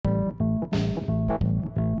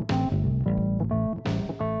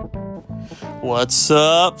What's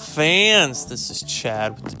up, fans? This is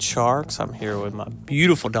Chad with the Charks. I'm here with my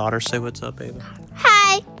beautiful daughter. Say what's up, Ava.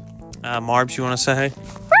 Hi. Marbs, you want to say hey?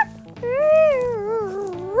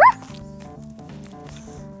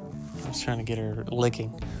 I was trying to get her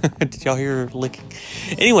licking. Did y'all hear her licking?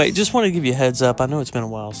 Anyway, just wanted to give you a heads up. I know it's been a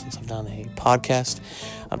while since I've done a podcast.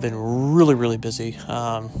 I've been really busy.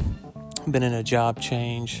 Been in a job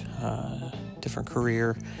change, different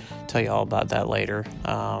career. Tell you all about that later.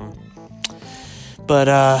 But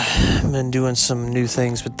I've been doing some new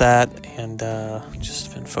things with that, and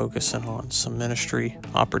just been focusing on some ministry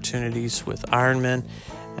opportunities with Ironman,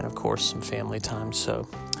 and of course some family time. So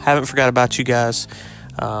haven't forgot about you guys.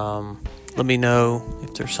 Let me know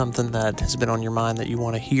if there's something that has been on your mind that you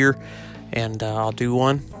want to hear, and I'll do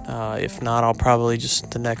one. If not, I'll probably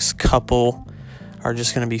just the next couple are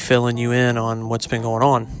just going to be filling you in on what's been going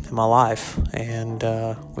on in my life and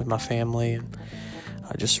with my family. And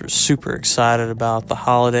I just was super excited about the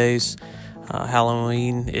holidays.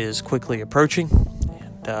 Halloween is quickly approaching,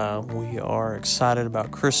 and we are excited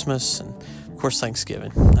about Christmas and, of course,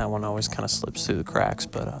 Thanksgiving. That one always kind of slips through the cracks,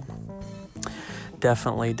 but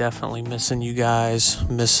definitely missing you guys,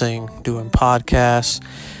 missing doing podcasts.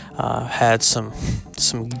 Had some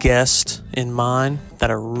guests in mind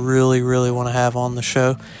that I really want to have on the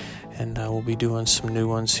show, and we'll be doing some new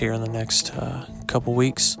ones here in the next couple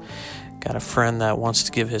weeks. Got a friend that wants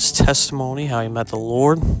to give his testimony, how he met the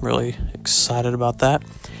Lord. Really excited about that.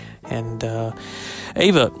 And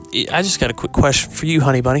Ava, I just got a quick question for you,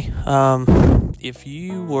 honey bunny. If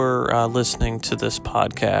you were listening to this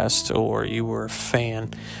podcast, or you were a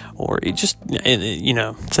fan, or just,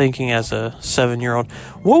 thinking as a 7-year-old,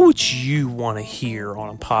 what would you want to hear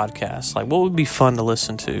on a podcast? Like, what would be fun to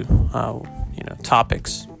listen to?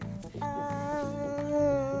 Topics.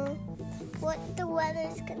 What the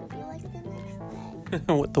weather's going to be like the next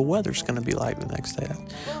day. What the weather's going to be like the next day.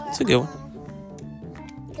 That's a good one.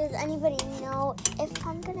 Does anybody know if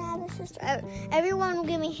I'm going to have a sister? Everyone will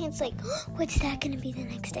give me hints like, what's that going to be the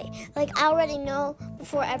next day? Like, I already know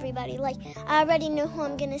before everybody. Like, I already know who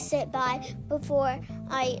I'm going to sit by before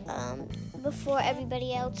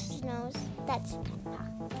everybody else knows.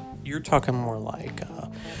 You're talking more like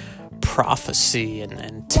prophecy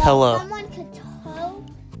and someone could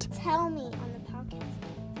tell me on the podcast.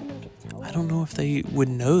 Someone could tell me. I don't know if they would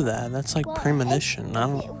know that. That's like premonition. I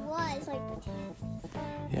don't. It was like.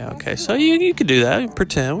 Yeah. Okay. So you could do that.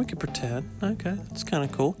 Pretend. We could pretend. Okay. That's kind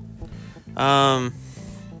of cool.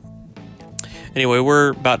 Anyway,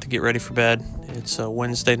 we're about to get ready for bed. It's a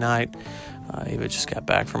Wednesday night. Ava just got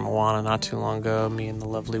back from Awana not too long ago. Me and the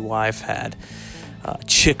lovely wife had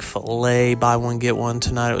Chick-fil-A buy one get one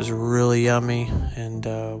tonight. It was really yummy, and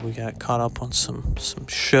we got caught up on some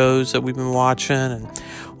shows that we've been watching. And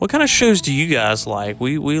what kind of shows do you guys like?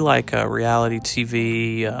 We like reality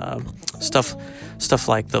TV stuff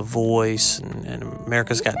like The Voice and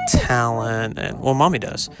America's Got Talent, and well, Mommy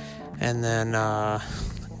does, and then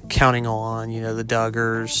Counting On, the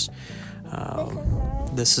Duggars,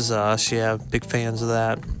 This Is Us. Yeah, big fans of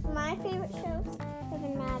that. My favorite show, Liv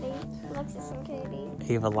and Maddie, Alexis and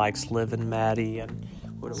Katie. Ava likes Liv and Maddie, and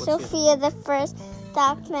Sophia the First,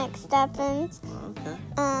 Doc McStuffins. Okay.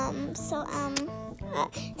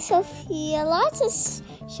 Sophia, lots of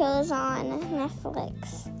shows on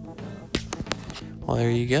Netflix. Well,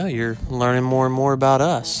 there you go. You're learning more and more about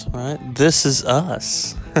us, right? This is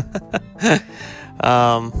us.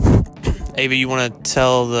 Ava, you want to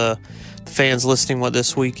tell the fans listening what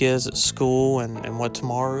this week is at school and what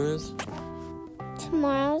tomorrow is?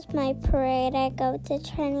 Tomorrow's my parade. I go to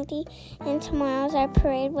Trinity, and tomorrow's our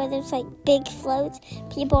parade where there's like big floats.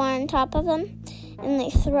 People are on top of them, and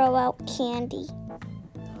they throw out candy.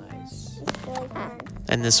 Nice. It's really fun.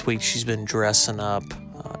 And this week she's been dressing up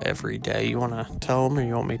every day. You want to tell them, or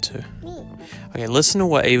you want me to? Me. Okay, listen to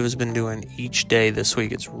what Ava's been doing each day this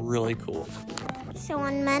week. It's really cool. So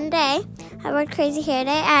on Monday, I wore crazy hair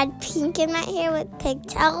day. I had pink in my hair with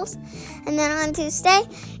pigtails. And then on Tuesday,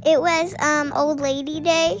 it was Old Lady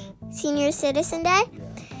Day, Senior Citizen Day.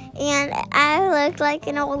 And I looked like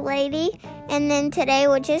an old lady. And then today,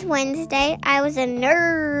 which is Wednesday, I was a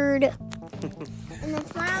nerd. And then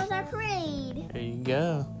tomorrow's our parade. There you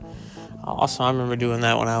go. Awesome. I remember doing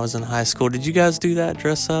that when I was in high school. Did you guys do that,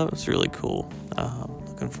 dress up? It was really cool.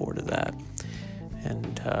 Looking forward to that.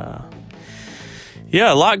 And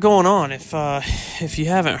yeah, a lot going on. If you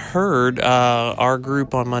haven't heard, our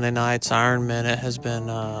group on Monday nights, Iron Minute, has been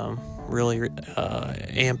really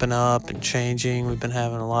amping up and changing. We've been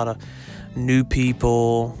having a lot of new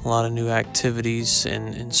people, a lot of new activities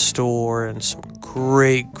in store, and some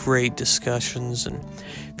great discussions. And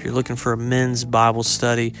if you're looking for a men's Bible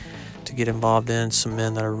study, to get involved in, some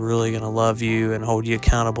men that are really going to love you and hold you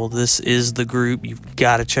accountable. This is the group. You've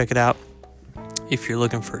got to check it out. If you're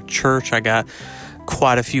looking for a church, I got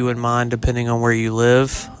quite a few in mind depending on where you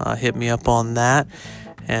live. Hit me up on that.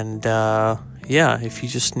 And if you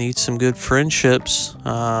just need some good friendships,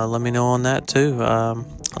 let me know on that too. I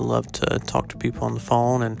love to talk to people on the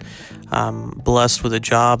phone, and I'm blessed with a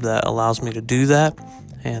job that allows me to do that.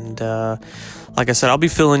 And like I said, I'll be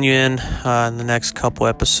filling you in the next couple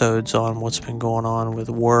episodes on what's been going on with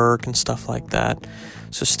work and stuff like that.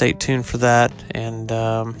 So stay tuned for that. And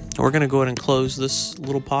we're going to go ahead and close this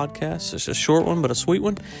little podcast. It's a short one, but a sweet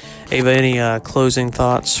one. Ava, any closing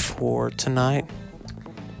thoughts for tonight?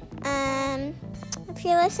 If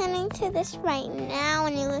you're listening to this right now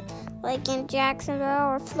and you live like in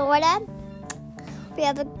Jacksonville or Florida, hope you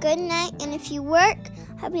have a good night. And if you work,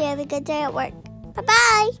 hope you have a good day at work.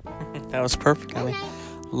 Bye-bye. That was perfect, honey.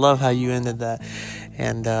 Love how you ended that.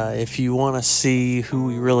 And if you want to see who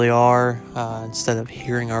we really are, instead of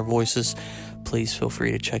hearing our voices, please feel free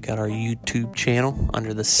to check out our YouTube channel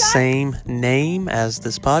under the same name as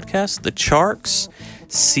this podcast, The Charks,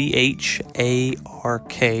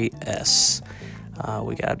 CHARKS.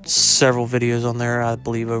 We got several videos on there, I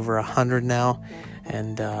believe over 100 now,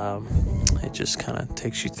 and it just kind of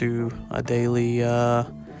takes you through a daily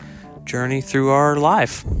journey through our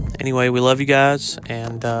life. Anyway, we love you guys,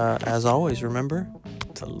 and as always, remember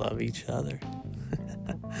to love each other.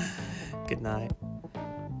 Good night.